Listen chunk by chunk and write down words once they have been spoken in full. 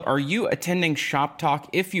Are you attending Shop Talk?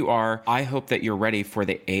 If you are, I hope that you're ready for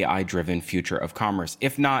the AI-driven future of commerce.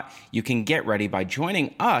 If not, you can get ready by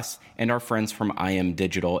joining us and our friends from IM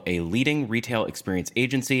Digital, a leading retail experience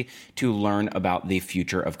agency, to learn about the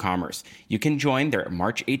future of commerce. You can join their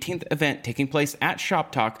March 18th event taking place at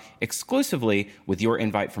Shop Talk exclusively with your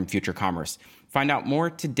invite from Future Commerce. Find out more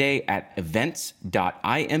today at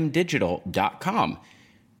events.imdigital.com.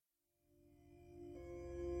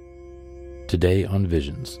 Today on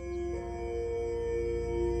Visions.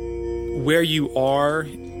 Where you are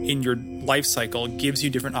in your life cycle gives you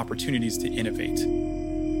different opportunities to innovate.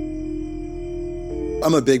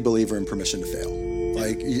 I'm a big believer in permission to fail.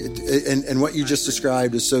 And what you just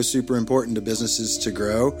described is so super important to businesses to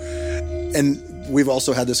grow. And we've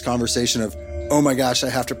also had this conversation of, oh my gosh, I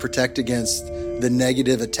have to protect against the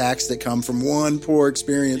negative attacks that come from one poor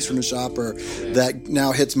experience from a shopper that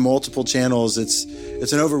now hits multiple channels.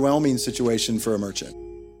 It's an overwhelming situation for a merchant.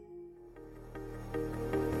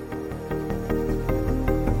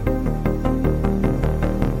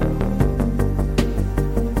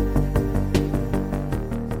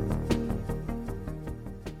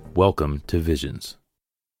 Welcome to Visions.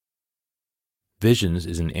 Visions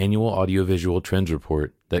is an annual audiovisual trends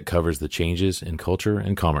report that covers the changes in culture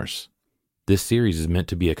and commerce. This series is meant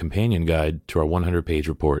to be a companion guide to our 100-page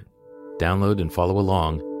report. Download and follow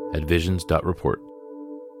along at visions.report.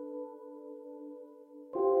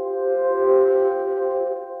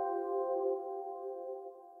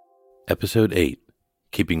 Episode 8,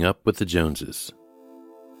 Keeping Up with the Joneses.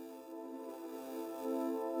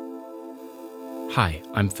 Hi,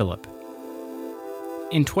 I'm Philip.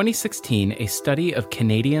 In 2016, a study of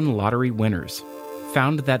Canadian lottery winners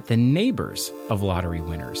found that the neighbors of lottery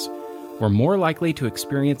winners were more likely to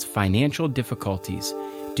experience financial difficulties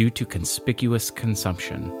due to conspicuous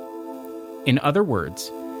consumption. In other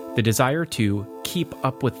words, the desire to keep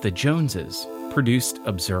up with the Joneses produced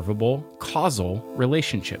observable, causal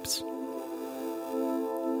relationships.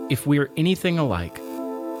 If we're anything alike,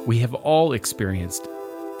 we have all experienced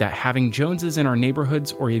that having Joneses in our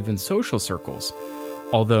neighborhoods or even social circles,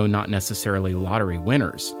 although not necessarily lottery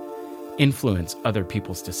winners, influence other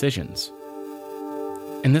people's decisions.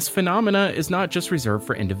 And this phenomena is not just reserved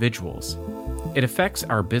for individuals. It affects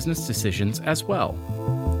our business decisions as well.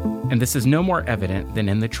 And this is no more evident than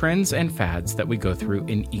in the trends and fads that we go through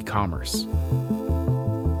in e-commerce.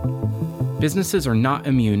 Businesses are not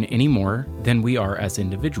immune any more than we are as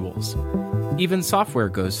individuals. Even software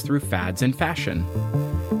goes through fads and fashion.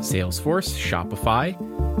 Salesforce, Shopify,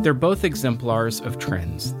 they're both exemplars of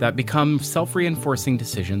trends that become self-reinforcing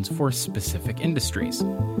decisions for specific industries.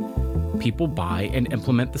 People buy and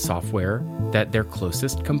implement the software that their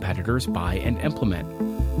closest competitors buy and implement.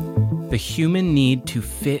 The human need to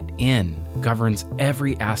fit in governs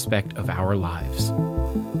every aspect of our lives.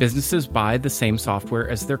 Businesses buy the same software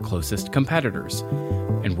as their closest competitors,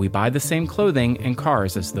 and we buy the same clothing and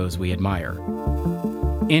cars as those we admire.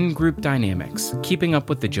 In-group dynamics, keeping up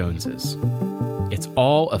with the Joneses. It's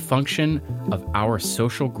all a function of our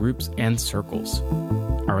social groups and circles.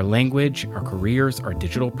 Our language, our careers, our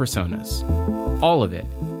digital personas. All of it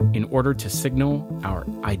in order to signal our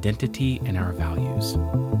identity and our values.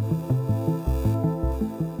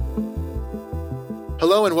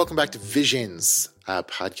 Hello and welcome back to Visions, a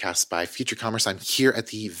podcast by Future Commerce. I'm here at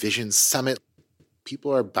the Visions Summit.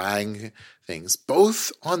 People are buying things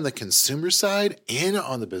both on the consumer side and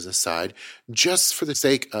on the business side just for the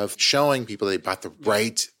sake of showing people they bought the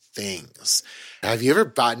right things. Have you ever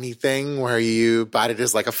bought anything where you bought it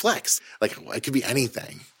as like a flex? Like it could be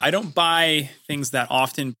anything. I don't buy things that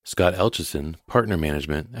often. Scott Elchison, Partner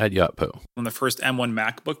Management at Yotpo. When the first M1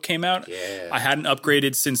 MacBook came out, I hadn't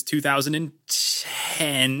upgraded since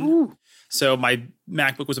 2010. Ooh. So my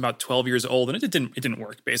MacBook was about 12 years old and it didn't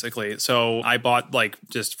work basically. So I bought like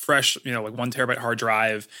just fresh, like 1 terabyte hard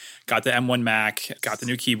drive, got the M1 Mac, got the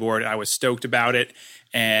new keyboard. I was stoked about it.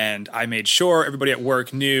 And I made sure everybody at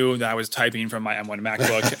work knew that I was typing from my M1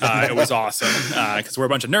 MacBook. It was awesome because we're a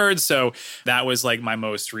bunch of nerds. So that was like my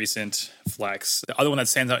most recent flex. The other one that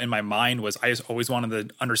stands out in my mind was I just always wanted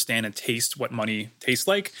to understand and taste what money tastes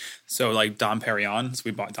like. So like Dom Perignon. So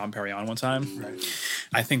we bought Dom Perignon one time. Right.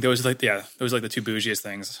 I think those are like the two bougiest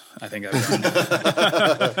things I think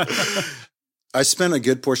I've done. I spent a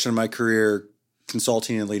good portion of my career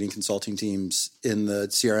consulting and leading consulting teams in the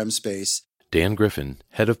CRM space. Dan Griffin,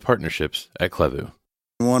 Head of Partnerships at Clevu.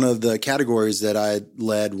 One of the categories that I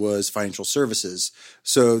led was financial services.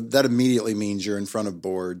 So that immediately means you're in front of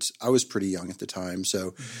boards. I was pretty young at the time.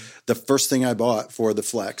 So the first thing I bought for the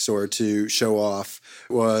flex or to show off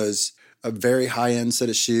was a very high-end set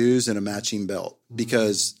of shoes and a matching belt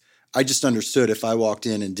because I just understood if I walked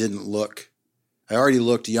in and didn't look, I already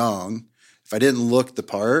looked young. If I didn't look the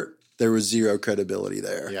part, there was zero credibility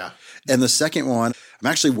there. Yeah. And the second one, I'm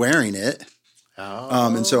actually wearing it.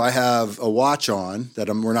 And so I have a watch on that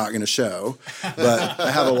we're not going to show, but I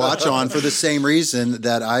have a watch on for the same reason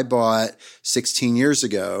that I bought 16 years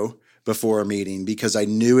ago before a meeting, because I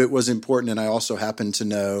knew it was important. And I also happened to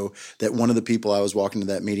know that one of the people I was walking to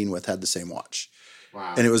that meeting with had the same watch.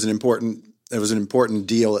 Wow. And it was an important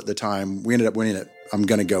deal at the time. We ended up winning it. I'm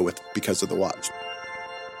going to go with because of the watch.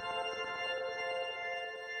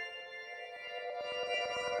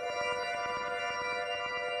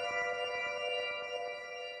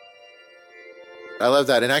 I love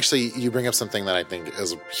that. And actually, you bring up something that I think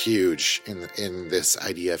is huge in this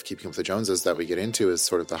idea of keeping up with the Joneses that we get into is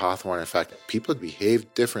sort of the Hawthorne effect. People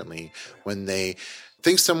behave differently when they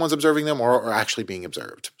think someone's observing them or are actually being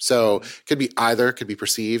observed. So it could be either, it could be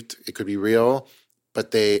perceived, it could be real,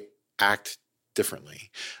 but they act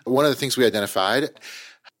differently. One of the things we identified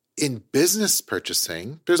in business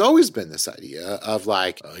purchasing, there's always been this idea of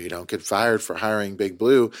like, oh, you don't get fired for hiring Big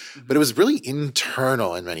Blue, but it was really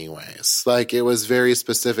internal in many ways. Like it was very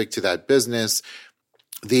specific to that business.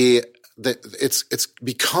 It's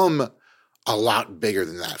become a lot bigger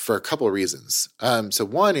than that for a couple of reasons. So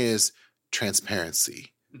one is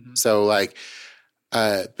transparency. Mm-hmm. So like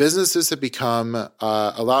businesses have become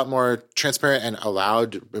a lot more transparent and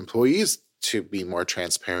allowed employees to be more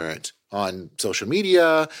transparent on social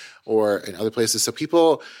media or in other places. So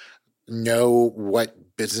people know what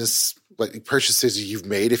business like purchases you've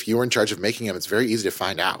made. If you were in charge of making them, it's very easy to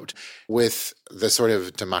find out. With the sort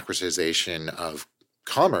of democratization of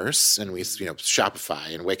commerce, and we,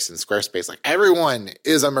 Shopify and Wix and Squarespace, like everyone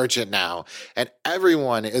is a merchant now and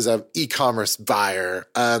everyone is an e-commerce buyer.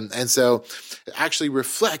 And so it actually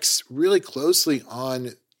reflects really closely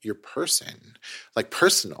on your person, like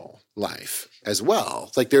personal life as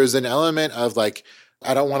well. Like there's an element of like,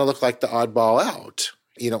 I don't want to look like the oddball out.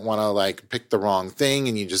 You don't want to like pick the wrong thing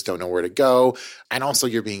and you just don't know where to go. And also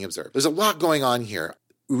you're being observed. There's a lot going on here.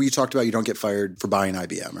 We talked about you don't get fired for buying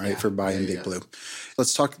IBM, right? Yeah, for buying Big Blue.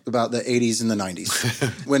 Let's talk about the 80s and the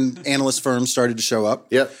 90s when analyst firms started to show up.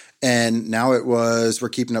 Yep. And now we're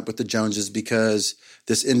keeping up with the Joneses because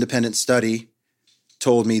this independent study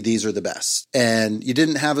told me these are the best. And you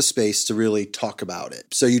didn't have a space to really talk about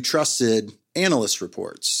it. So you trusted analyst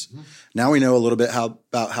reports. Mm-hmm. Now we know a little bit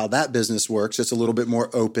about how that business works. It's a little bit more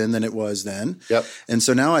open than it was then. Yep. And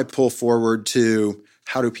so now I pull forward to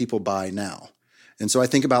how do people buy now? And so I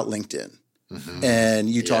think about LinkedIn. Mm-hmm. And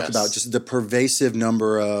you talk about just the pervasive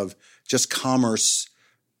number of just commerce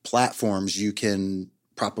platforms you can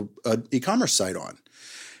prop an e-commerce site on.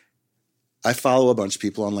 I follow a bunch of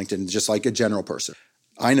people on LinkedIn, just like a general person.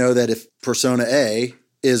 I know that if persona A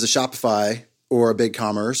is a Shopify or a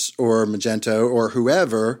BigCommerce or Magento or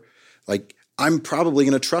whoever, like I'm probably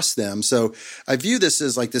going to trust them. So I view this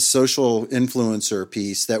as like this social influencer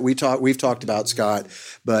piece that we've talked about, Scott,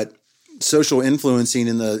 but social influencing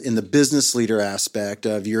in the business leader aspect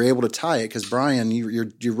of you're able to tie it because Brian,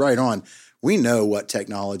 you're right on. We know what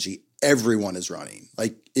technology everyone is running.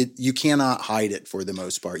 Like you cannot hide it for the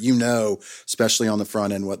most part. Especially on the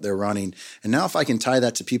front end, what they're running. And now if I can tie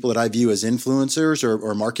that to people that I view as influencers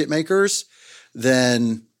or market makers,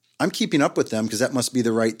 then I'm keeping up with them because that must be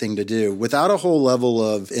the right thing to do without a whole level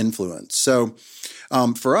of influence. So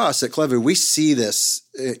for us at Clever, we see this,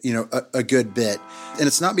 a good bit. And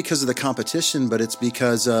it's not because of the competition, but it's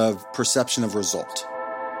because of perception of result.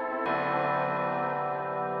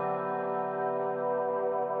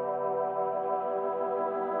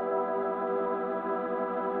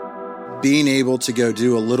 Being able to go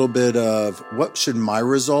do a little bit of what should my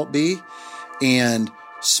result be, and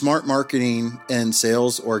smart marketing and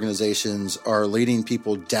sales organizations are leading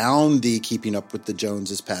people down the keeping up with the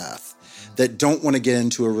Joneses path that don't want to get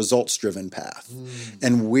into a results-driven path.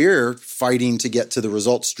 And we're fighting to get to the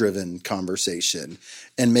results-driven conversation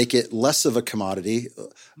and make it less of a commodity,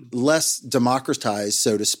 less democratized,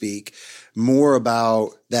 so to speak, more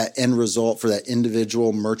about that end result for that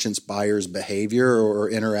individual merchant's buyer's behavior or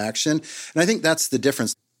interaction. And I think that's the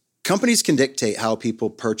difference. Companies can dictate how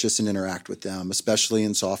people purchase and interact with them, especially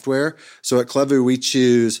in software. So at Clever, we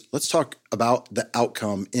choose, let's talk about the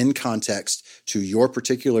outcome in context to your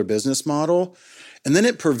particular business model. And then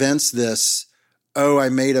it prevents this, I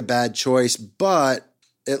made a bad choice, but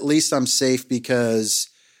at least I'm safe because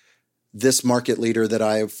this market leader that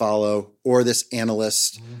I follow or this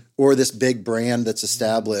analyst or this big brand that's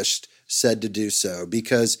established said to do so,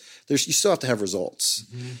 because you still have to have results.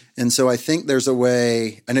 And so I think there's a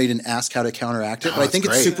way, I know you didn't ask how to counteract it, but I think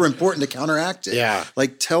it's super important to counteract it. Yeah.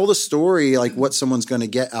 Like tell the story, like what someone's going to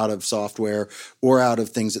get out of software or out of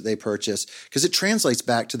things that they purchase, because it translates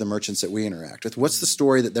back to the merchants that we interact with. What's the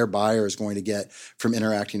story that their buyer is going to get from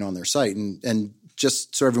interacting on their site? And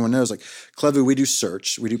just so everyone knows, like Clevu, we do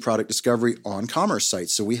search, we do product discovery on commerce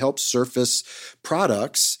sites. So we help surface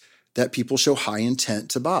products that people show high intent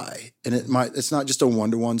to buy. And it's not just a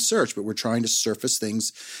one-to-one search, but we're trying to surface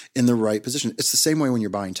things in the right position. It's the same way when you're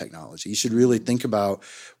buying technology. You should really think about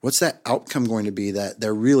what's that outcome going to be that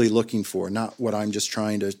they're really looking for, not what I'm just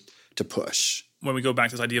trying to push. When we go back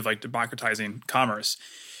to this idea of like democratizing commerce,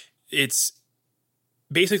 it's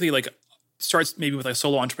basically like starts maybe with a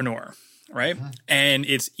solo entrepreneur, right? And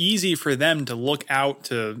it's easy for them to look out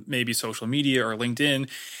to maybe social media or LinkedIn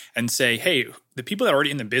and say, hey, the people that are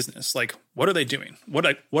already in the business, like, what are they doing? What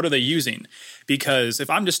are they using? Because if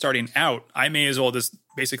I'm just starting out, I may as well just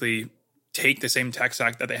basically take the same tech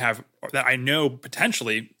stack that they have, or that I know,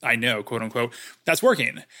 quote unquote, that's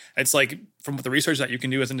working. It's like from the research that you can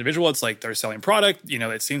do as an individual, it's like they're selling product,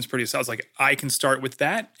 it seems pretty solid. It's like I can start with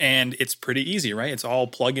that and it's pretty easy, right? It's all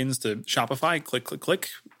plugins to Shopify, click, click, click,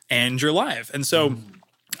 and you're live. And so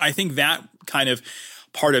I think that kind of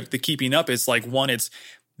part of the keeping up is like, one, it's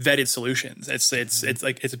vetted solutions. It's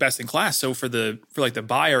like it's best in class. So for the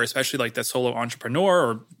buyer, especially like the solo entrepreneur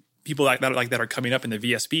or people that are coming up in the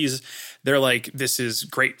VSBs, they're like, this is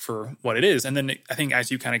great for what it is. And then I think as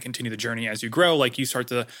you kind of continue the journey, as you grow, like you start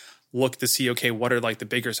to look to see, okay, what are like the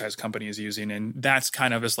bigger size companies using? And that's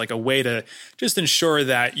kind of just like a way to just ensure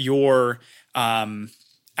that you're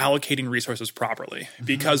allocating resources properly.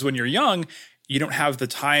 Because when you're young, you don't have the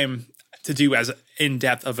time to do as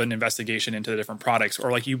in-depth of an investigation into the different products,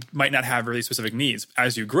 or like you might not have really specific needs.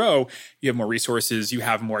 As you grow, you have more resources, you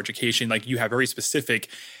have more education, like you have very specific,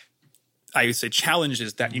 I would say,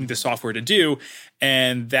 challenges that you need the software to do.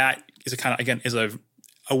 And that is a kind of, again, is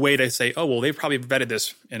a way to say, oh, well, they've probably vetted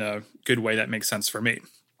this in a good way that makes sense for me.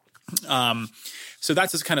 So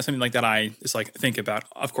that's just kind of something like that I just like think about.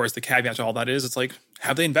 Of course, the caveat to all that is, it's like,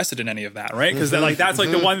 have they invested in any of that, right? Because that's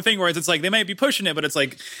like the one thing where it's like they might be pushing it, but it's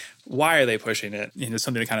like, why are they pushing it? It's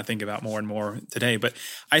something to kind of think about more and more today. But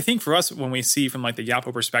I think for us, when we see from like the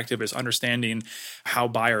Yapo perspective, is understanding how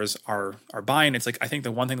buyers are buying. It's like, I think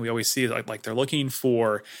the one thing we always see is like they're looking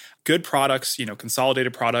for good products,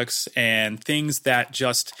 consolidated products, and things that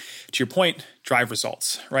just, to your point, drive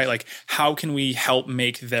results, right? Like, how can we help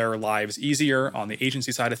make their lives easier on the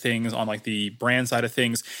agency side of things, on like the brand side of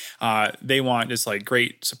things? They want just like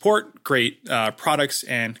great support, great products,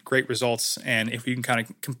 and great results. And if we can kind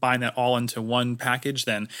of combine that all into one package,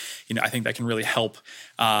 then, I think that can really help,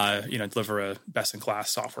 deliver a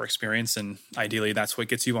best-in-class software experience. And ideally, that's what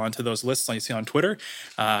gets you onto those lists you see on Twitter.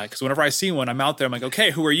 Because whenever I see one, I'm out there, I'm like,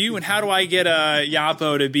 okay, who are you? And how do I get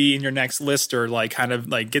Yapo to be in your next list, or like kind of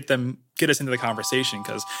like get us into the conversation?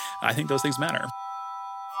 Because I think those things matter.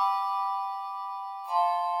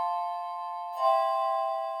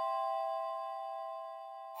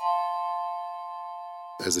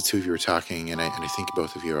 As the two of you are talking, and I think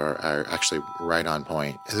both of you are actually right on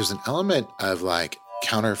point. There's an element of like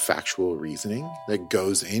counterfactual reasoning that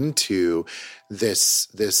goes into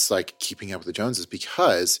this like keeping up with the Joneses,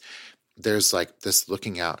 because there's like this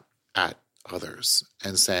looking out at others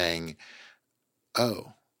and saying,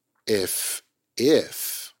 oh, if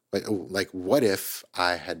like what if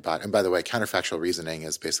I had bought, and by the way, counterfactual reasoning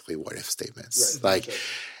is basically what if statements. Right, like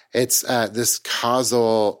it's this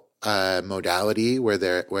causal modality where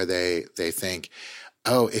they think,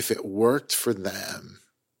 oh, if it worked for them,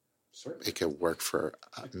 it could work for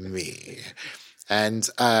me. And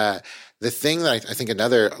the thing that I think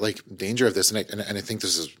another like danger of this, and I think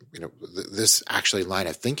this is this actually line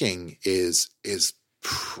of thinking is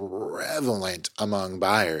prevalent among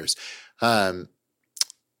buyers,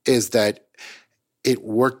 is that it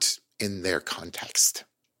worked in their context,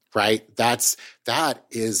 right? That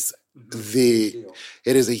is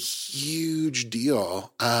it is a huge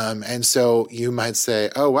deal. And so you might say,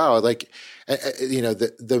 oh, wow, like,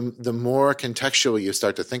 the more contextual you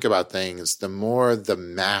start to think about things, the more the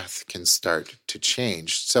math can start to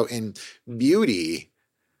change. So in beauty,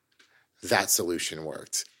 that solution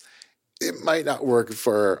worked. It might not work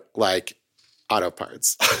for like auto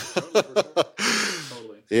parts.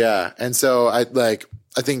 Totally. Yeah. And so I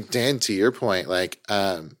think, Dan, to your point, like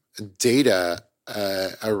data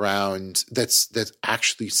around that's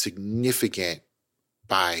actually significant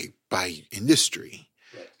by industry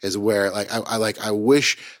is where like I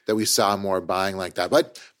wish that we saw more buying like that.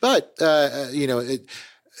 But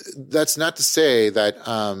that's not to say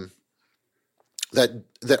that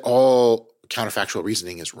that all counterfactual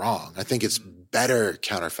reasoning is wrong. I think it's better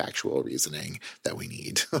counterfactual reasoning that we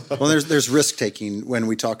need. Well, there's risk taking when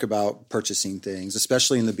we talk about purchasing things,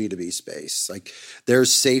 especially in the B2B space. Like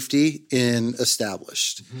there's safety in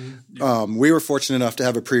established. Mm-hmm. We were fortunate enough to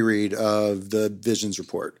have a pre-read of the Visions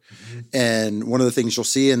report. Mm-hmm. And one of the things you'll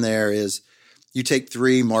see in there is you take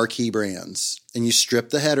 3 marquee brands and you strip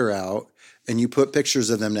the header out and you put pictures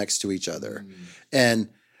of them next to each other. Mm-hmm. And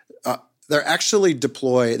they're actually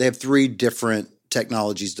deployed. They have 3 different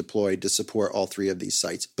technologies deployed to support all 3 of these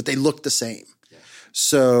sites, but they look the same. Yeah.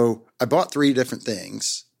 So I bought 3 different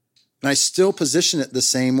things, and I still position it the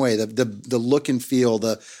same way. The look and feel,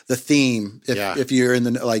 the theme. If you're in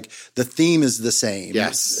the theme is the same.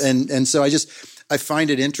 Yes. And so I find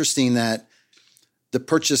it interesting that the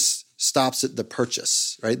purchase stops at the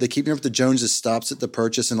purchase, right? The Keeping Up with the Joneses stops at the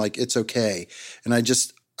purchase, and like it's okay. And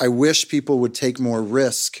I wish people would take more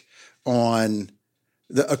risk on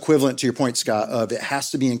the equivalent to your point, Scott, of it has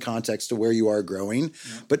to be in context to where you are growing,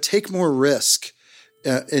 but take more risk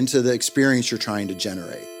into the experience you're trying to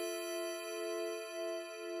generate.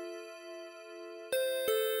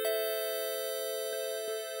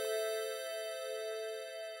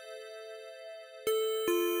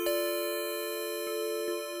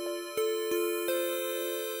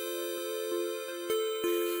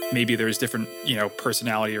 Maybe there's different,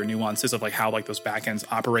 personality or nuances of like how like those backends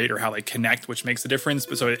operate or how they connect, which makes the difference.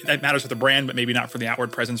 But so it matters for the brand, but maybe not for the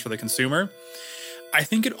outward presence for the consumer. I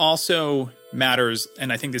think it also matters,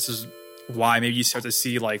 and I think this is why maybe you start to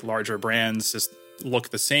see like larger brands just look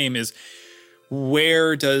the same, is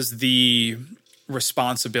where does the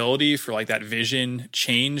responsibility for like that vision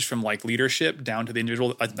change from like leadership down to the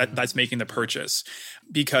individual that's making the purchase?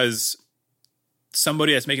 Because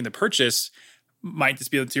somebody that's making the purchase might just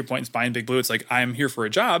be, to your point, it's buying Big Blue. It's like, I'm here for a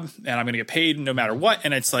job and I'm going to get paid no matter what.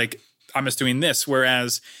 And it's like, I'm just doing this.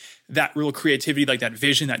 Whereas that real creativity, like that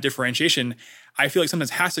vision, that differentiation, I feel like sometimes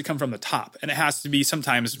has to come from the top, and it has to be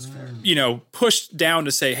sometimes, pushed down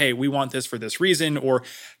to say, hey, we want this for this reason, or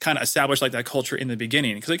kind of establish like that culture in the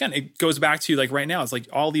beginning. Because again, it goes back to like right now, it's like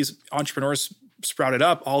all these entrepreneurs sprouted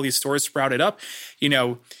up, all these stores sprouted up,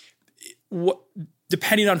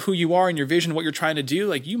 depending on who you are and your vision, what you're trying to do,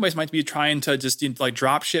 like you might be trying to just like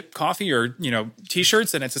drop ship coffee or,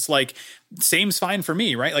 t-shirts. And it's just like, same's fine for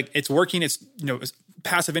me, right? Like it's working. It's,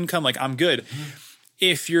 passive income. Like I'm good. Mm-hmm.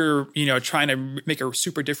 If you're, trying to make a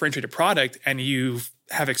super differentiated product and you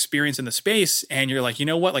have experience in the space and you're like,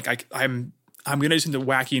 like I'm going to do something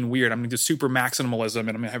wacky and weird. I'm going to do super maximalism and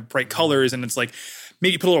I'm going to have bright colors. And it's like,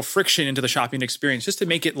 maybe put a little friction into the shopping experience just to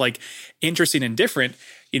make it like interesting and different,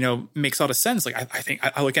 makes a lot of sense. Like I think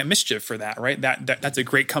I look at Mischief for that, right? That's a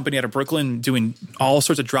great company out of Brooklyn doing all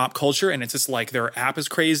sorts of drop culture. And it's just like their app is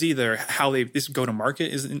crazy. How they go to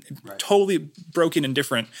market is totally broken in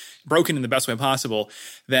the best way possible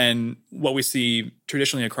than what we see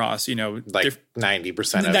traditionally across, like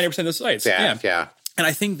 90% of the sites. Yeah. And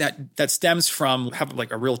I think that stems from having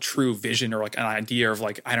like a real true vision or like an idea of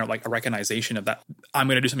like, I don't know, like a recognition of that I'm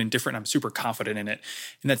going to do something different. I'm super confident in it.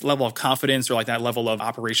 And that level of confidence or like that level of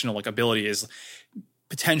operational like ability is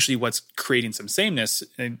potentially what's creating some sameness.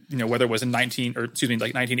 And, whether it was in 1980,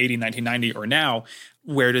 1990 or now,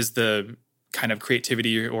 where does the kind of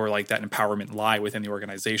creativity or like that empowerment lie within the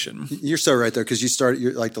organization? You're so right there, because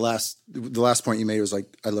you're like the last point you made was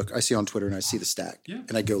like, I see on Twitter and I see the stack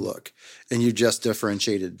and I go look, and you just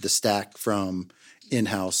differentiated the stack from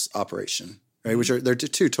in-house operation, right? Which they're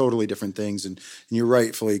 2 totally different things, and you're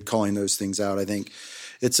rightfully calling those things out. I think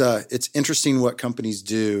it's interesting what companies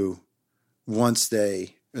do once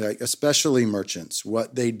they, like especially merchants,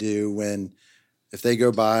 what they do if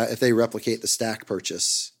they replicate the stack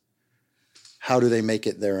purchase. How do they make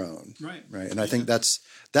it their own? Right. And I think that's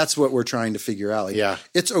what we're trying to figure out. Like,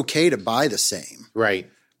 it's okay to buy the same. Right.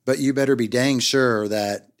 But you better be dang sure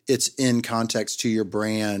that it's in context to your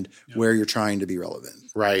brand where you're trying to be relevant.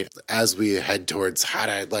 Right. As we head towards how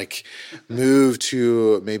to like move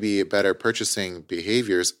to maybe better purchasing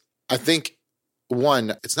behaviors, I think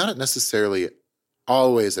one, it's not necessarily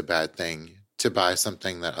always a bad thing to buy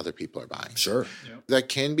something that other people are buying. Sure. That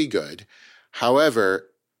can be good. However,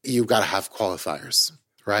 you've got to have qualifiers,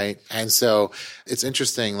 right? And so it's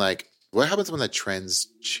interesting, like, what happens when the trends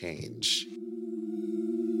change?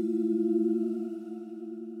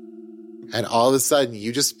 And all of a sudden,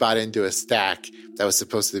 you just bought into a stack that was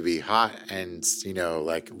supposed to be hot and,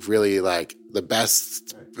 like really like the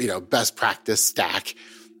best, best practice stack.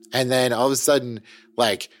 And then all of a sudden,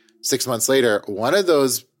 like 6 months later, one of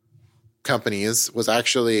those companies was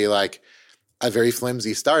actually like a very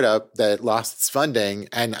flimsy startup that lost its funding.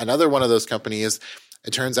 And another one of those companies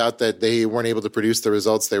It turns out that they weren't able to produce the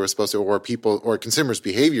results they were supposed to, or people or consumers'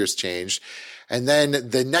 behaviors changed. And then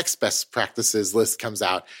the next best practices list comes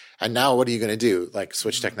out. And now what are you going to do? Like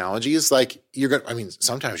switch technologies? Like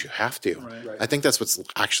sometimes you have to. Right. I think that's what's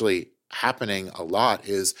actually happening a lot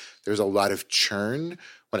is there's a lot of churn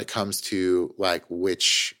when it comes to like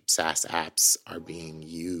which SaaS apps are being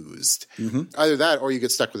used. Mm-hmm. Either that or you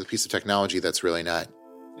get stuck with a piece of technology that's really not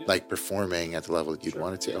like performing at the level that you'd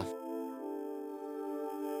want it to.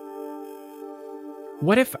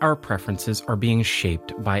 What if our preferences are being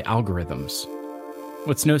shaped by algorithms?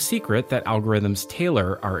 It's no secret that algorithms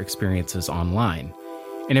tailor our experiences online,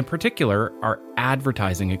 and in particular, our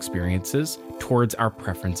advertising experiences towards our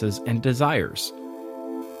preferences and desires.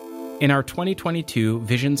 In our 2022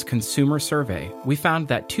 Visions Consumer Survey, we found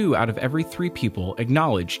that 2 out of every 3 people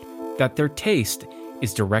acknowledged that their taste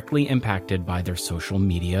is directly impacted by their social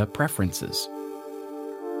media preferences.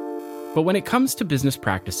 But when it comes to business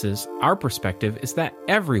practices, our perspective is that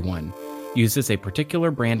everyone uses a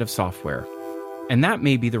particular brand of software, and that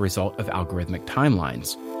may be the result of algorithmic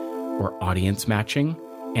timelines, or audience matching,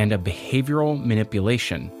 and a behavioral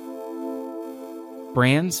manipulation.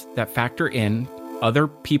 Brands that factor in other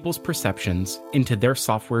people's perceptions into their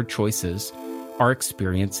software choices are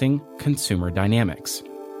experiencing consumer dynamics.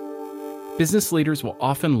 Business leaders will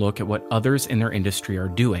often look at what others in their industry are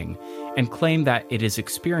doing and claim that it is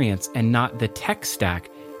experience and not the tech stack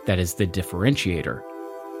that is the differentiator.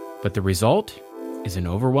 But the result is an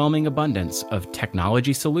overwhelming abundance of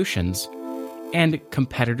technology solutions and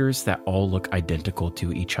competitors that all look identical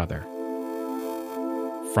to each other.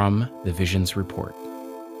 From the Visions Report.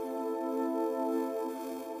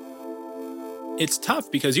 It's tough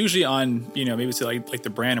because usually on, maybe it's like the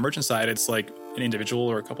brand or merchant side, it's like an individual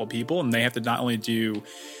or a couple of people, and they have to not only do,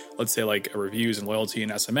 let's say, like reviews and loyalty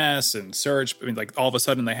and SMS and search. I mean, like all of a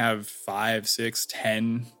sudden they have 5, 6,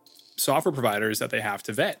 10 software providers that they have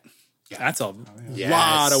to vet. Yeah. That's a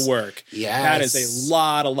lot of work. Yes. That is a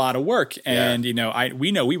lot of work. And,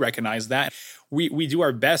 we recognize that. We do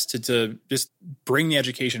our best to just bring the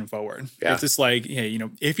education forward. Yeah. It's just like,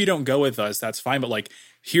 if you don't go with us, that's fine. But like,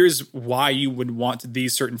 here's why you would want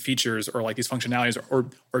these certain features or like these functionalities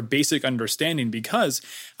or basic understanding because,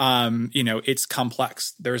 it's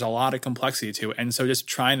complex. There's a lot of complexity to it. And so just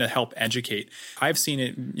trying to help educate. I've seen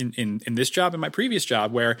it in this job and my previous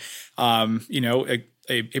job where,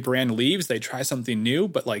 a brand leaves, they try something new,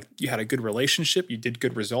 but like you had a good relationship, you did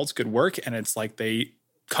good results, good work. And it's like they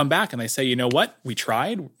come back and they say, you know what, we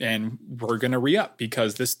tried and we're going to re-up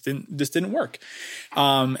because this didn't work.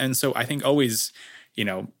 And so I think always,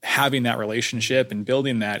 having that relationship and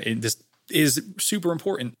building that, it just is super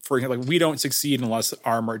important. For example, like we don't succeed unless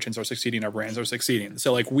our merchants are succeeding, our brands are succeeding.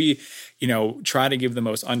 So like we, try to give the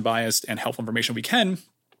most unbiased and helpful information we can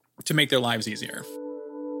to make their lives easier.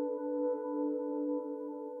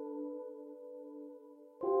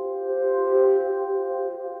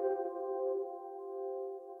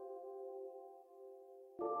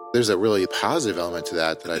 There's a really positive element to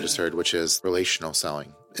that I just heard, which is relational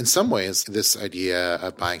selling. In some ways, this idea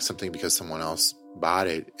of buying something because someone else bought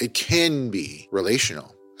it, it can be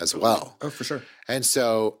relational as well. Oh, for sure. And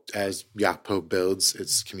so as Yakpo builds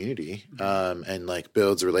its community and like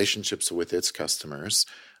builds relationships with its customers,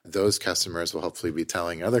 those customers will hopefully be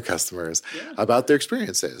telling other customers about their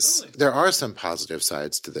experiences. Totally. There are some positive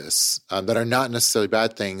sides to this that are not necessarily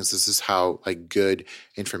bad things. This is how like good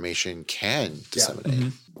information can disseminate. Mm-hmm.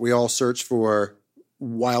 We all search for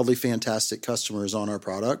wildly fantastic customers on our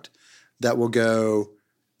product that will go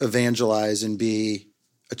evangelize and be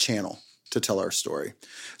a channel to tell our story.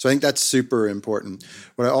 So I think that's super important.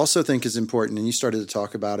 What I also think is important, and you started to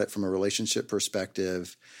talk about it from a relationship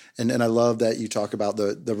perspective, and I love that you talk about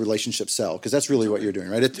the relationship sell, because that's really what you're doing,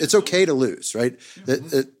 right? It's okay to lose, right?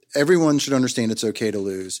 Mm-hmm. Everyone should understand it's okay to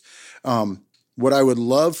lose. What I would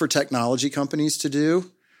love for technology companies to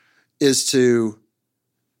do is to,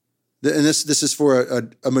 and this is for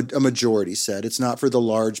a majority set. It's not for the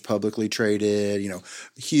large publicly traded,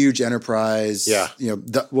 huge enterprise. Yeah.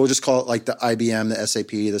 We'll just call it like the IBM, the SAP,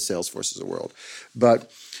 the Salesforces of the world.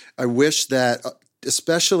 But I wish that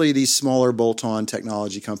especially these smaller bolt-on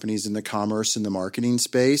technology companies in the commerce and the marketing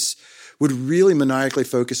space would really maniacally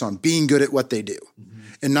focus on being good at what they do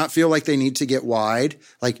and not feel like they need to get wide.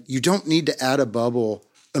 Like you don't need to add a bubble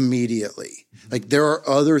immediately. Like there are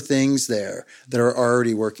other things there that are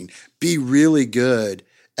already working. Be really good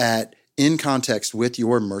at, in context with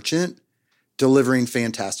your merchant, delivering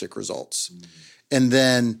fantastic results. And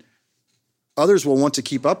then Others will want to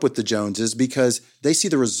keep up with the Joneses because they see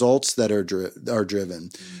the results that are driven.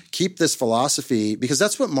 Keep this philosophy, because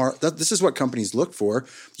that's what this is what companies look for.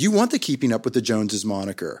 You want the keeping up with the Joneses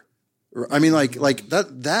moniker. I mean, like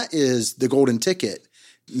that is the golden ticket.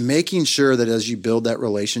 Making sure that as you build that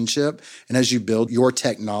relationship and as you build your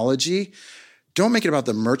technology, don't make it about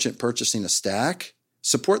the merchant purchasing a stack.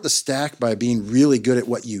 Support the stack by being really good at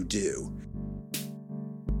what you do.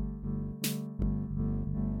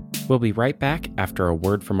 We'll be right back after a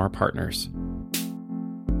word from our partners.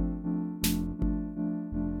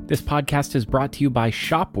 This podcast is brought to you by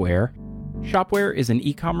Shopware. Shopware is an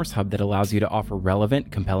e-commerce hub that allows you to offer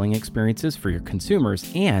relevant, compelling experiences for your consumers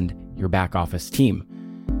and your back office team.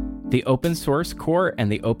 The open source core and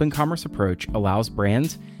the open commerce approach allows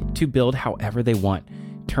brands to build however they want,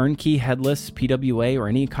 turnkey, headless, PWA, or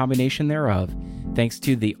any combination thereof, thanks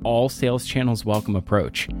to the all sales channels welcome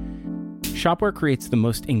approach. Shopware creates the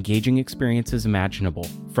most engaging experiences imaginable,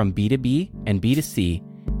 from B2B and B2C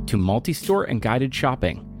to multi-store and guided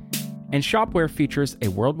shopping. And Shopware features a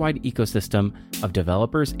worldwide ecosystem of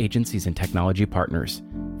developers, agencies, and technology partners.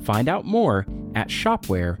 Find out more at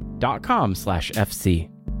shopware.com/FC.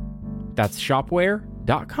 That's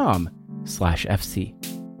shopware.com/FC.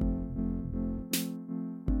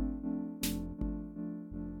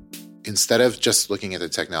 Instead of just looking at the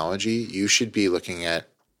technology, you should be looking at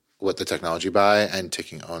what the technology buy and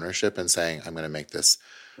taking ownership and saying, I'm going to make this,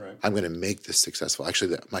 right. I'm going to make this successful.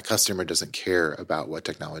 Actually, my customer doesn't care about what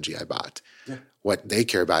technology I bought. Yeah. What they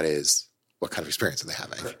care about is what kind of experience are they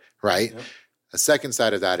having, right? Yep. The second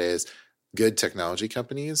side of that is good technology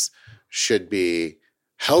companies should be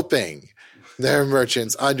helping their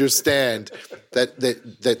merchants understand that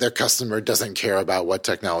their customer doesn't care about what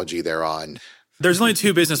technology they're on. There's only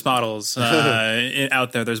two business models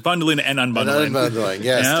out there. There's bundling and unbundling. And unbundling,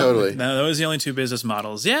 yes, totally. Those are the only two business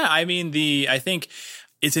models. Yeah, I mean, I think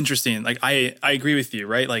it's interesting. Like, I agree with you,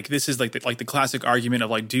 right? Like, this is like the classic argument of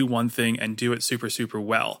like, do one thing and do it super, super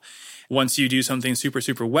well. Once you do something super,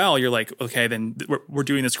 super well, you're like, okay, then we're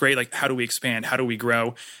doing this great. Like, how do we expand? How do we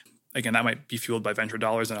grow? Again, that might be fueled by venture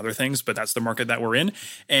dollars and other things, but that's the market that we're in.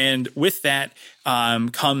 And with that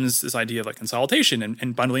comes this idea of like consolidation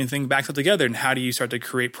and bundling things back up together. And how do you start to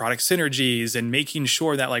create product synergies and making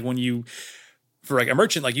sure that like when you, for like a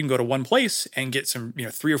merchant, like you can go to one place and get some,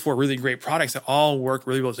 3 or 4 really great products that all work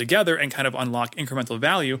really well together and kind of unlock incremental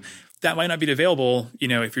value that might not be available,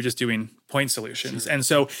 if you're just doing point solutions. Sure. And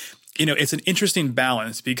so, it's an interesting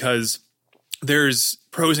balance because there's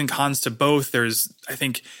pros and cons to both. There's, I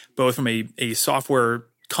think, both from a software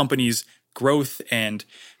company's growth and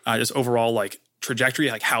just overall like trajectory,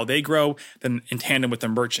 like how they grow, then in tandem with the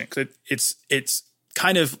merchant. It's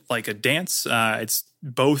kind of like a dance. It's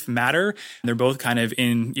both matter. And they're both kind of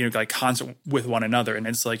in, like concert with one another. And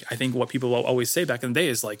it's like, I think what people always say back in the day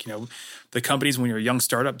is like, the companies, when you're a young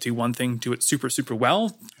startup, do one thing, do it super, super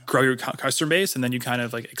well, grow your customer base, and then you kind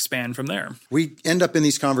of like expand from there. We end up in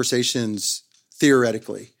these conversations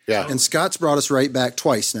theoretically. Yeah. And Scott's brought us right back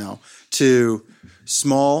twice now to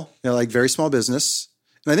small, like very small business.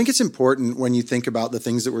 And I think it's important when you think about the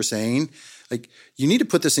things that we're saying, like you need to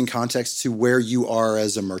put this in context to where you are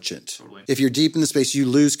as a merchant. Totally. If you're deep in the space, you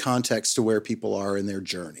lose context to where people are in their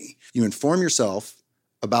journey. You inform yourself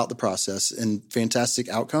about the process and fantastic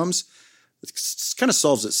outcomes. It kind of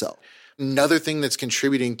solves itself. Another thing that's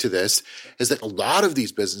contributing to this is that a lot of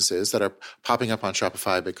these businesses that are popping up on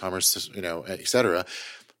Shopify, BigCommerce, et cetera,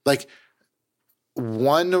 there's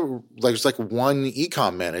one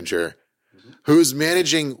e-com manager who's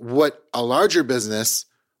managing what a larger business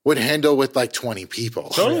would handle with like 20 people.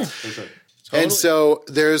 Totally. And so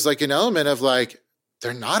there's like an element of like,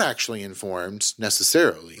 they're not actually informed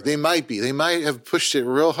necessarily. Right. They might be. They might have pushed it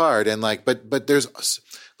real hard and like, but there's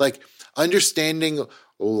like understanding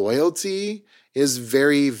loyalty is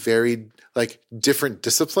very, very like different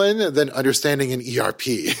discipline than understanding an ERP.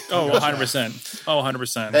 Oh, 100%. Oh,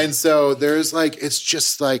 100%. And so there's like, it's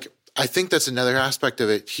just like, I think that's another aspect of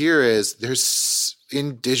it here is there's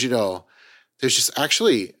in digital, there's just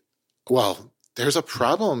actually, there's a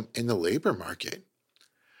problem in the labor market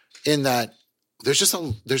in that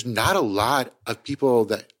there's not a lot of people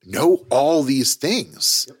that know all these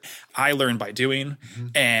things. I learned by doing,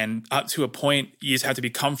 and up to a point, you just have to be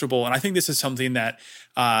comfortable. And I think this is something that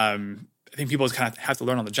I think people kind of have to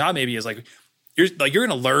learn on the job. Maybe is like you're going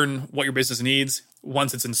to learn what your business needs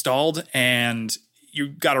once it's installed, and you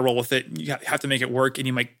got to roll with it. You have to make it work, and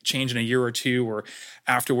you might change in a year or two or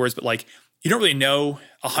afterwards. But like you don't really know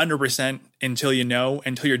 100% until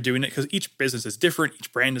you're doing it, because each business is different,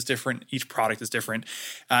 each brand is different, each product is different,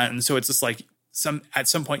 and so it's just like at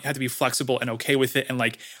some point you have to be flexible and okay with it, and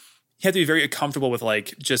like have to be very comfortable with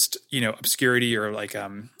like just, obscurity or like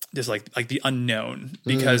just like the unknown,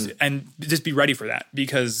 because and just be ready for that,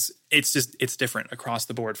 because it's different across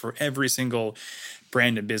the board for every single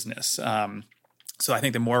brand and business. So I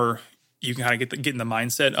think the more you can kind of get in the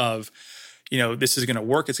mindset of, this is going to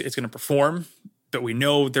work, it's going to perform, but we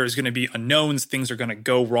know there's going to be unknowns, things are going to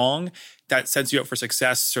go wrong, that sets you up for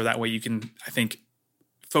success. So that way you can, I think,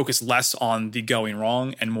 focus less on the going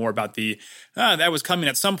wrong and more about the, that was coming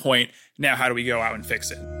at some point. Now, how do we go out and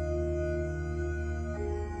fix it?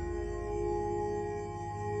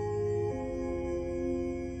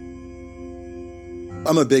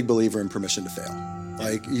 I'm a big believer in permission to fail.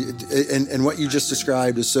 Like, and what you just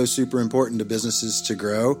described is so super important to businesses to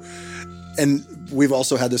grow. And we've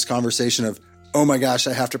also had this conversation of, oh my gosh,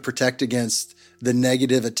 I have to protect against the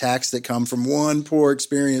negative attacks that come from one poor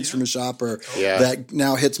experience from a shopper that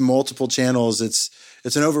now hits multiple channels. It's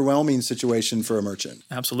an overwhelming situation for a merchant.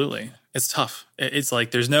 Absolutely. It's tough. It's like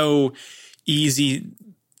there's no easy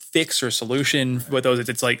fix or solution with those.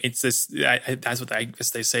 It's like, it's this, that's what I guess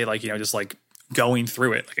they say, like, just like going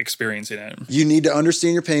through it, like experiencing it. You need to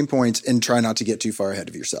understand your pain points and try not to get too far ahead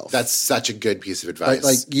of yourself. That's such a good piece of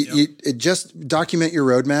advice. You just document your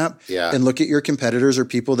roadmap and look at your competitors or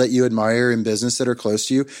people that you admire in business that are close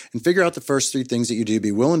to you and figure out the first 3 things that you do.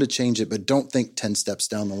 Be willing to change it, but don't think 10 steps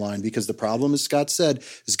down the line, because the problem, as Scott said,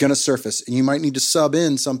 is going to surface and you might need to sub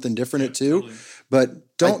in something different at two. Totally.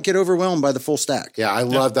 But don't get overwhelmed by the full stack. Yeah, I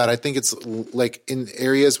love that. I think it's like in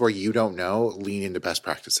areas where you don't know, lean into best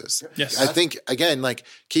practices. Yes. I think, again, like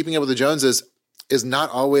keeping up with the Joneses is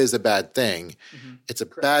not always a bad thing. Mm-hmm. It's a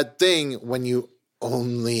bad thing when you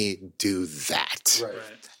only do that. Right.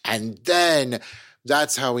 And then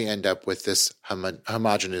that's how we end up with this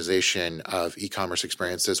homogenization of e-commerce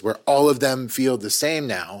experiences where all of them feel the same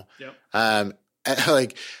now. Yep. And I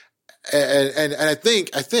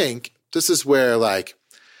think this is where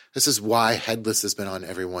this is why headless has been on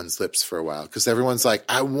everyone's lips for a while, because everyone's like,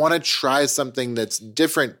 I want to try something that's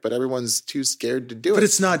different, but everyone's too scared to do it. But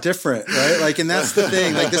it's not different, right? And that's the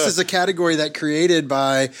thing. This is a category that created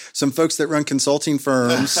by some folks that run consulting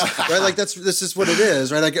firms, right? This is what it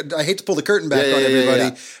is, right? I hate to pull the curtain back on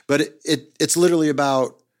everybody, but it's literally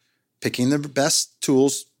about picking the best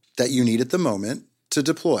tools that you need at the moment to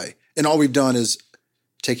deploy. And all we've done is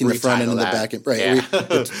taking the front end and the back end. Right. Yeah. You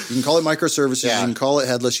can call it microservices. Yeah. You can call it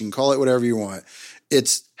headless. You can call it whatever you want.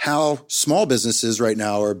 It's how small businesses right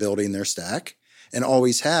now are building their stack and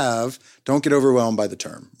always have. Don't get overwhelmed by the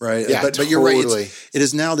term, right? Yeah, but you're right. It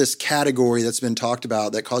is now this category that's been talked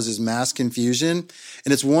about that causes mass confusion.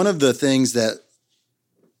 And it's one of the things that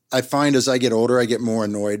I find as I get older, I get more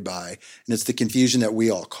annoyed by. And it's the confusion that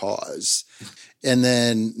we all cause. And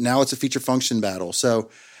then now it's a feature function battle.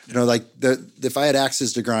 So, if I had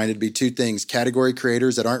axes to grind, it'd be 2 things: category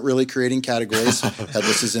creators that aren't really creating categories,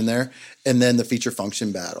 headless is in there, and then the feature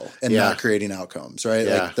function battle and not creating outcomes, right?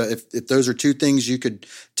 Yeah. If those are 2 things you could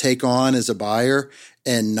take on as a buyer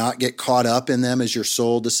and not get caught up in them as your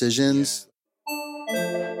sole decisions.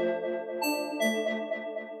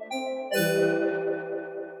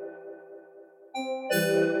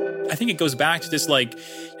 I think it goes back to just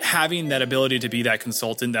having that ability to be that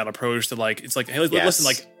consultant, that approach to it's like, hey,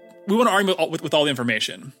 listen, we want to argue with all the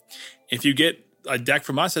information. If you get a deck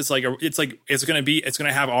from us, it's going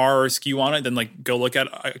to have our SKU on it. Then go look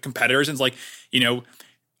at competitors and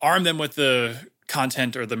arm them with the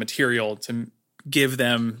content or the material to give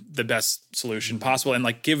them the best solution possible and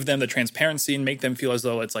like give them the transparency and make them feel as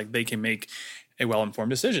though it's like they can make a well-informed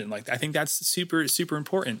decision. Like, I think that's super, super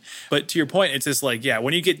important. But to your point, it's just like, yeah,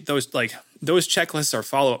 when you get those, like, those checklists are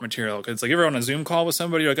follow-up material. Because it's like, you're on a Zoom call with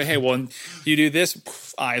somebody, you're like, hey, well, you do this,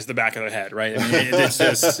 eyes the back of the head, right? I mean, it's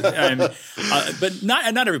just, but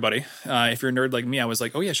not everybody. If you're a nerd like me, I was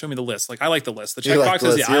like, oh yeah, show me the list. Like, I like the list. The check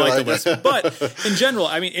boxes, yeah, I like the list. But in general,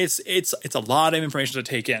 I mean, it's a lot of information to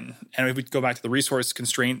take in. And if we go back to the resource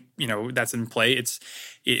constraint, you know, that's in play, it's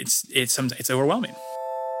overwhelming.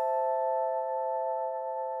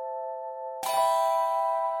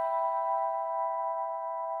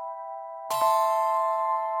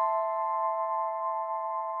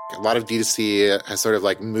 A lot of D2C has sort of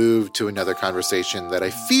like moved to another conversation that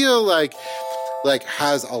I feel like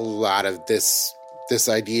has a lot of this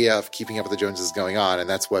idea of keeping up with the Joneses going on, and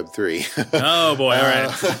that's Web3. Oh boy, all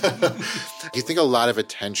right. You think a lot of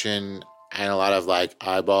attention and a lot of like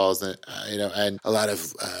eyeballs and and a lot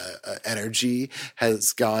of energy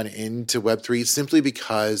has gone into Web3 simply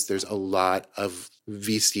because there's a lot of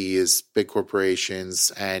VCs, big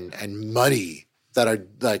corporations, and money that are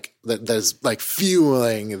like that is like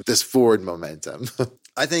fueling this forward momentum.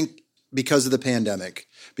 I think because of the pandemic,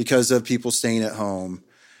 because of people staying at home,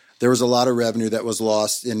 there was a lot of revenue that was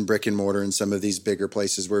lost in brick and mortar in some of these bigger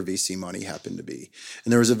places where VC money happened to be.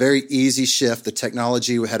 And there was a very easy shift. The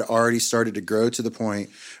technology had already started to grow to the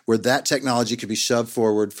point where that technology could be shoved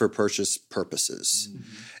forward for purchase purposes.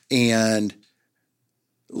 And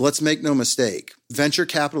let's make no mistake, venture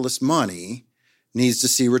capitalist money needs to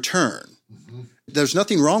see return. There's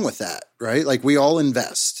nothing wrong with that, right? Like we all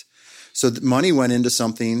invest. So the money went into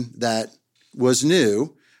something that was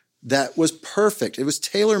new, that was perfect. It was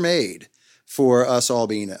tailor-made for us all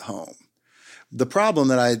being at home. The problem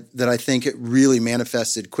that I think it really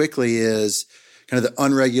manifested quickly is kind of the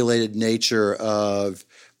unregulated nature of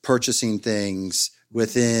purchasing things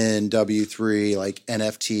within W3, like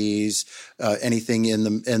NFTs, anything in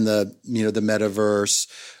the the metaverse.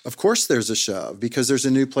 Of course, there's a shove because there's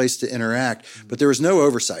a new place to interact, but there was no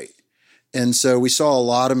oversight. And so we saw a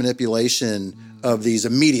lot of manipulation of these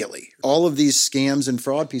immediately. All of these scams and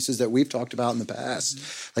fraud pieces that we've talked about in the past,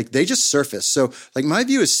 like they just surfaced. So like my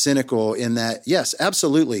view is cynical in that, yes,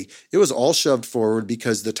 absolutely. It was all shoved forward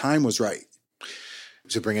because the time was right.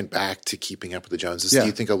 To bring it back to keeping up with the Joneses, do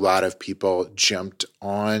you think a lot of people jumped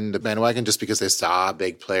on the bandwagon just because they saw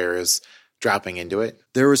big players dropping into it?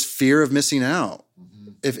 There was fear of missing out.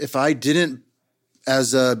 If I didn't,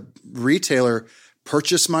 as a retailer,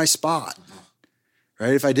 purchase my spot,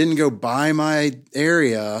 right? If I didn't go buy my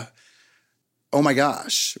area, oh my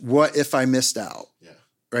gosh, what if I missed out?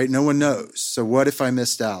 Right? No one knows. So what if I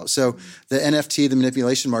missed out? So the NFT, the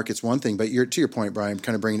manipulation market's one thing, but to your point, Brian,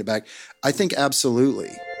 kind of bringing it back, I think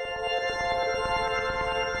absolutely.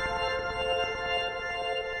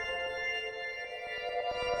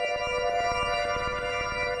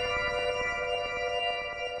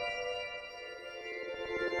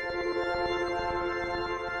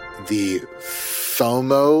 The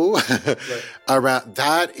FOMO around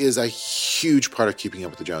that is a huge part of keeping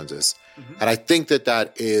up with the Joneses. And I think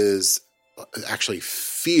that is actually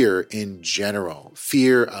fear in general,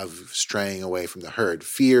 fear of straying away from the herd,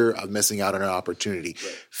 fear of missing out on an opportunity.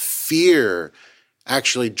 Fear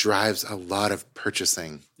actually drives a lot of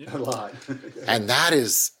purchasing. A lot. And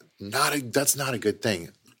that's not a good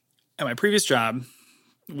thing. At my previous job,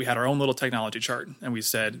 we had our own little technology chart, and we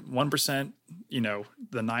said 1%, the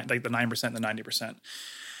 9% and the 90%.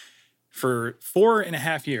 For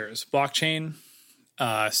 4.5 years, blockchain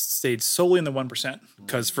stayed solely in the 1%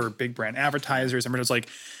 because for big brand advertisers, everyone was like,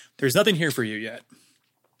 there's nothing here for you yet.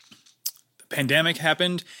 The pandemic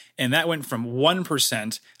happened, and that went from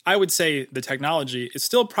 1%. I would say the technology is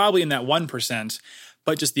still probably in that 1%,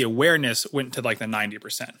 but just the awareness went to like the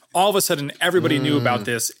 90%. All of a sudden, everybody knew about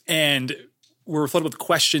this, and we're flooded with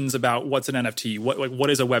questions about what's an NFT, what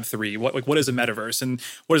is a Web3, what is a metaverse, and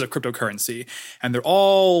what is a cryptocurrency. And they're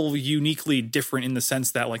all uniquely different in the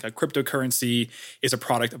sense that like a cryptocurrency is a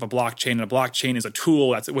product of a blockchain, and a blockchain is a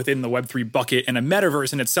tool that's within the Web3 bucket, and a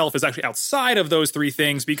metaverse in itself is actually outside of those three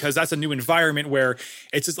things because that's a new environment where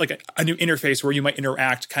it's just like a new interface where you might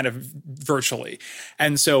interact kind of virtually.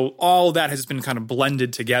 And so all that has been kind of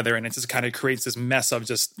blended together, and it just kind of creates this mess of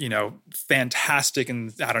just, fantastic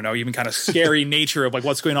and I don't know, even kind of scary nature of like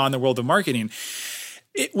what's going on in the world of marketing.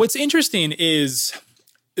 What's interesting is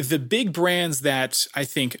the big brands that I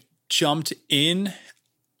think jumped in,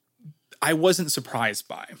 I wasn't surprised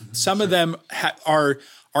by. Some of them are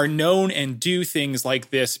known and do things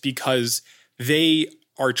like this because they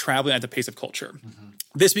are traveling at the pace of culture.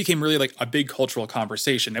 This became really like a big cultural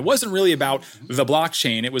conversation. It wasn't really about the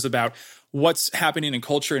blockchain. It was about what's happening in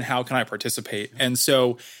culture and how can I participate. And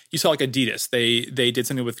so you saw like Adidas, they did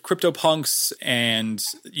something with CryptoPunks and,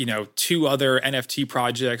 2 other NFT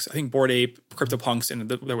projects. I think Bored Ape, CryptoPunks, and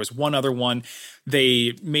there was one other one.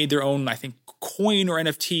 They made their own, I think, coin or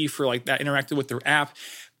NFT for like that interacted with their app.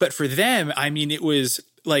 But for them, I mean, it was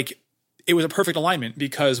a perfect alignment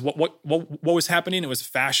because what was happening? It was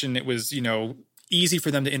fashion. It was, easy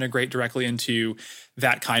for them to integrate directly into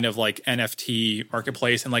that kind of like NFT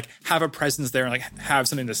marketplace and like have a presence there and like have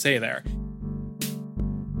something to say there.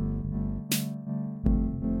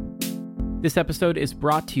 This episode is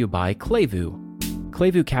brought to you by Klaviyo.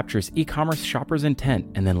 Klaviyo captures e-commerce shoppers' intent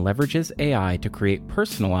and then leverages AI to create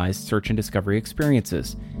personalized search and discovery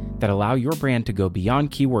experiences that allow your brand to go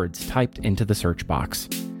beyond keywords typed into the search box.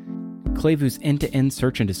 Klaviyo's end-to-end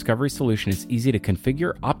search and discovery solution is easy to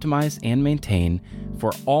configure, optimize, and maintain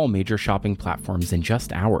for all major shopping platforms in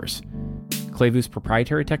just hours. Klaviyo's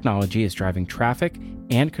proprietary technology is driving traffic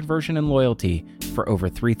and conversion and loyalty for over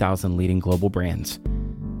 3,000 leading global brands.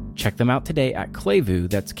 Check them out today at Klaviyo,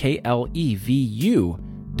 that's KLEVU.com.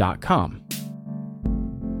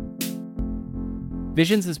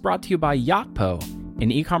 Visions is brought to you by Yotpo,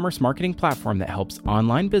 an e-commerce marketing platform that helps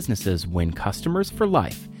online businesses win customers for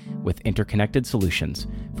life with interconnected solutions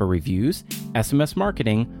for reviews, SMS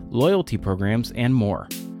marketing, loyalty programs, and more.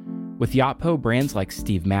 With Yotpo, brands like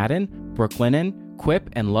Steve Madden, Brooklinen, Quip,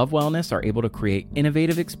 and Love Wellness are able to create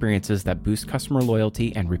innovative experiences that boost customer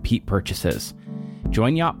loyalty and repeat purchases.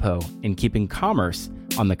 Join Yotpo in keeping commerce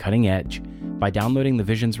on the cutting edge by downloading the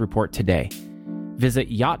Visions Report today.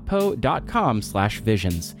 Visit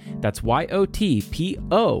yotpo.com/visions. That's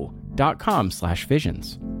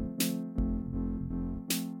YOTPO.com/visions.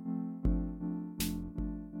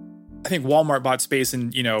 I think Walmart bought space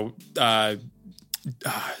in,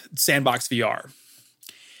 Sandbox VR.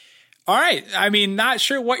 All right. I mean, not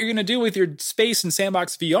sure what you're going to do with your space in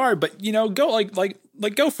Sandbox VR, but, go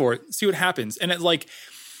go for it. See what happens. And it's like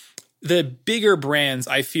the bigger brands,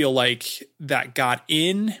 I feel like, that got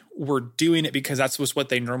in were doing it because that's what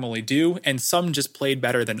they normally do. And some just played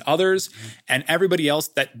better than others. And everybody else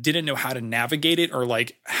that didn't know how to navigate it or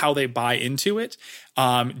like how they buy into it,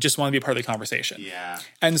 just want to be a part of the conversation. Yeah.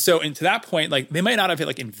 And so, and to that point, like they might not have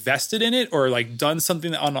like invested in it or like done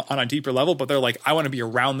something on a deeper level, but they're like, I want to be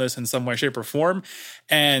around this in some way, shape, or form.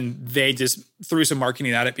 And they just threw some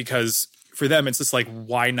marketing at it because for them, it's just like,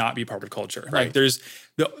 why not be part of culture? Right. Like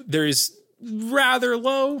there's rather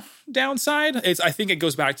low downside. I think it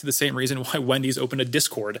goes back to the same reason why Wendy's opened a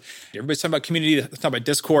Discord. Everybody's talking about community, talking about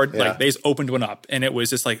Discord. Yeah. Like they just opened one up and it was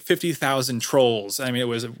just like 50,000 trolls. I mean, it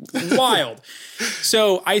was wild.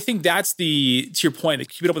 So I think that's to your point, to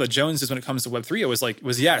keep it up with the Joneses when it comes to Web3, it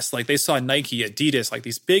was yes, like they saw Nike, Adidas, like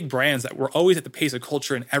these big brands that were always at the pace of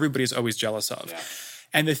culture and everybody's always jealous of. Yeah.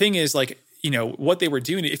 And the thing is like, what they were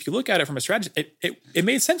doing, if you look at it from a strategy, it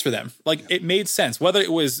made sense for them. Like it made sense, whether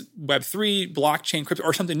it was Web3, blockchain, crypto,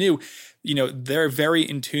 or something new, they're very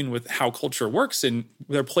in tune with how culture works and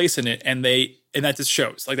their place in it. And that just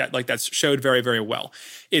shows that's showed very, very well.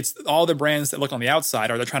 It's all the brands that look on the outside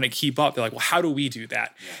they're trying to keep up. They're like, well, how do we do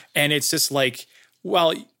that? Yeah. And it's just like,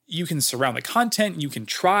 well, you can surround the content, you can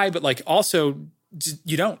try, but like also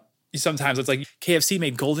you don't. Sometimes it's like KFC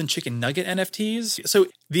made golden chicken nugget NFTs. So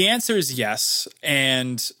the answer is yes.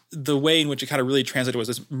 And the way in which it kind of really translated was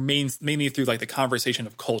this mainly through like the conversation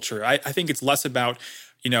of culture. I think it's less about,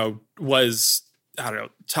 was, I don't know,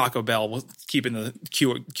 Taco Bell keeping the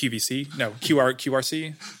QVC? No,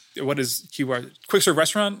 QRC? What is QR? Quick serve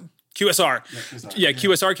restaurant? QSR. Yeah,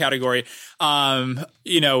 QSR category.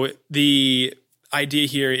 The idea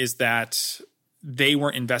here is that they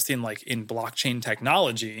weren't investing like in blockchain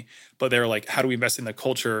technology, but they were like, how do we invest in the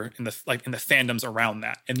culture, in the fandoms around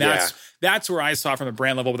that? And that's where I saw from a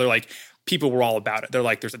brand level where they're like, people were all about it. They're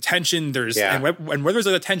like, there's attention, and where there's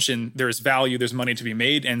attention, there's value, there's money to be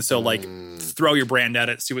made. And so like throw your brand at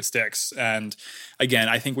it, see what sticks. And again,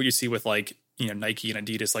 I think what you see with like, Nike and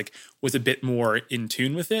Adidas like was a bit more in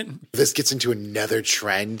tune with it. This gets into another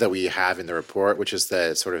trend that we have in the report, which is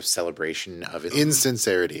the sort of celebration of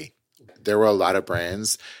insincerity. There were a lot of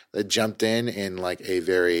brands that jumped in like a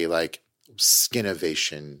very like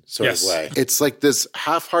skinnovation sort of way. It's like this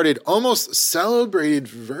half-hearted, almost celebrated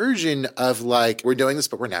version of like, we're doing this,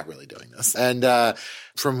 but we're not really doing this. And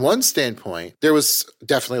from one standpoint, there was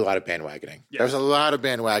definitely a lot of bandwagoning. Yeah. There was a lot of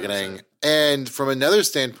bandwagoning. And from another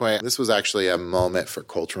standpoint, this was actually a moment for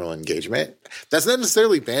cultural engagement. That's not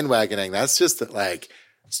necessarily bandwagoning. That's just like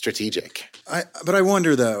strategic. But I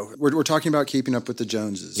wonder though, we're talking about keeping up with the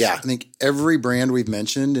Joneses. Yeah. I think every brand we've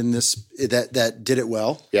mentioned in this that did it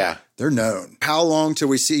well. Yeah. They're known. How long till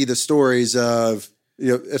we see the stories of,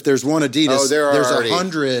 if there's one Adidas, there's already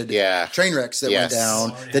 100 train wrecks that went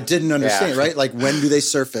down that didn't understand, right? Like when do they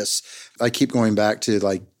surface? I keep going back to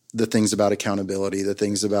like the things about accountability, the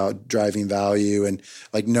things about driving value and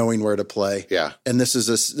like knowing where to play. Yeah. And this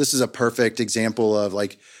is a perfect example of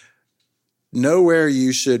like, know where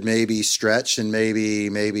you should maybe stretch and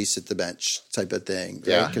maybe sit the bench type of thing.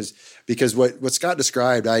 Right? Yeah. Because what Scott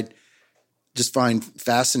described, I just find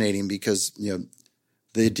fascinating because,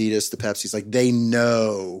 the Adidas, the Pepsis, like they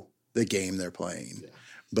know the game they're playing. Yeah.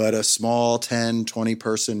 But a small 10, 20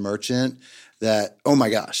 person merchant that, oh my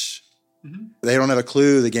gosh, they don't have a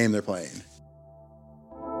clue the game they're playing.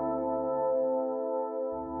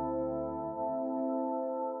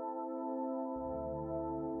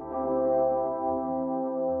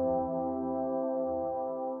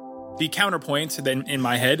 The counterpoint then in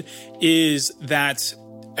my head is that,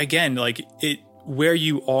 again, like where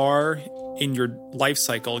you are in your life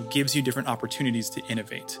cycle gives you different opportunities to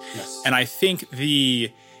innovate. Yes. And I think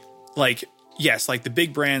yes, like the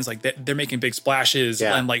big brands, like they're making big splashes.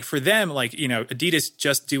 Yeah. And like for them, like, you know, Adidas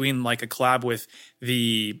just doing like a collab with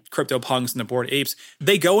the CryptoPunks and the Bored Apes,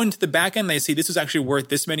 they go into the back end, they see this is actually worth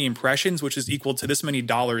this many impressions, which is equal to this many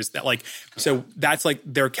dollars. That like, so that's like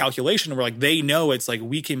their calculation where like they know it's like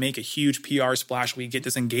we can make a huge PR splash, we get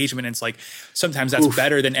this engagement. And it's like sometimes that's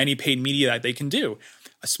better than any paid media that they can do.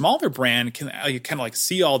 A smaller brand can kind of like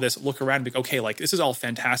see all this, look around and be like, okay, like this is all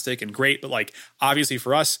fantastic and great. But like, obviously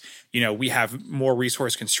for us, you know, we have more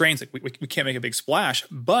resource constraints. Like we can't make a big splash,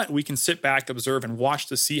 but we can sit back, observe and watch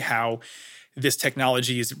to see how this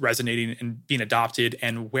technology is resonating and being adopted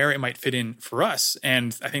and where it might fit in for us.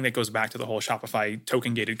 And I think that goes back to the whole Shopify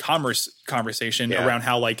token gated commerce conversation around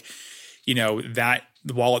how like, you know, that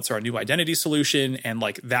the wallets are a new identity solution and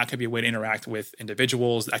like that could be a way to interact with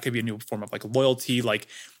individuals. That could be a new form of like loyalty. Like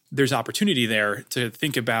there's opportunity there to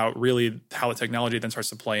think about really how the technology then starts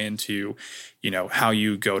to play into, you know, how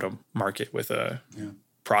you go to market with a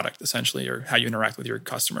product essentially, or how you interact with your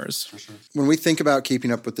customers. For sure. When we think about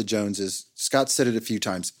keeping up with the Joneses, Scott said it a few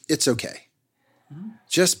times, it's okay.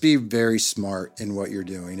 Just be very smart in what you're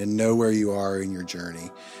doing and know where you are in your journey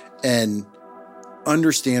and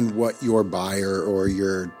understand what your buyer or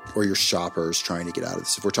your shopper is trying to get out of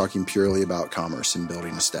this. If we're talking purely about commerce and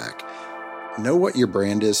building a stack, know what your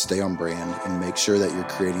brand is, stay on brand, and make sure that you're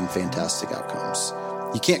creating fantastic outcomes.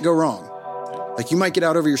 You can't go wrong. Like you might get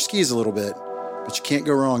out over your skis a little bit, but you can't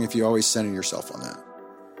go wrong if you always center yourself on that.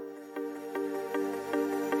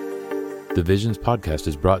 The Visions podcast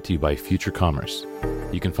is brought to you by Future Commerce.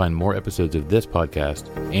 You can find more episodes of this podcast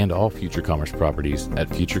and all Future Commerce properties at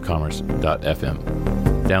futurecommerce.fm.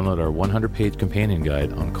 Download our 100-page companion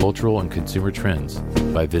guide on cultural and consumer trends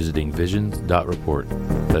by visiting visions.report.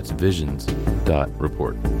 That's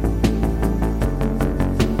visions.report.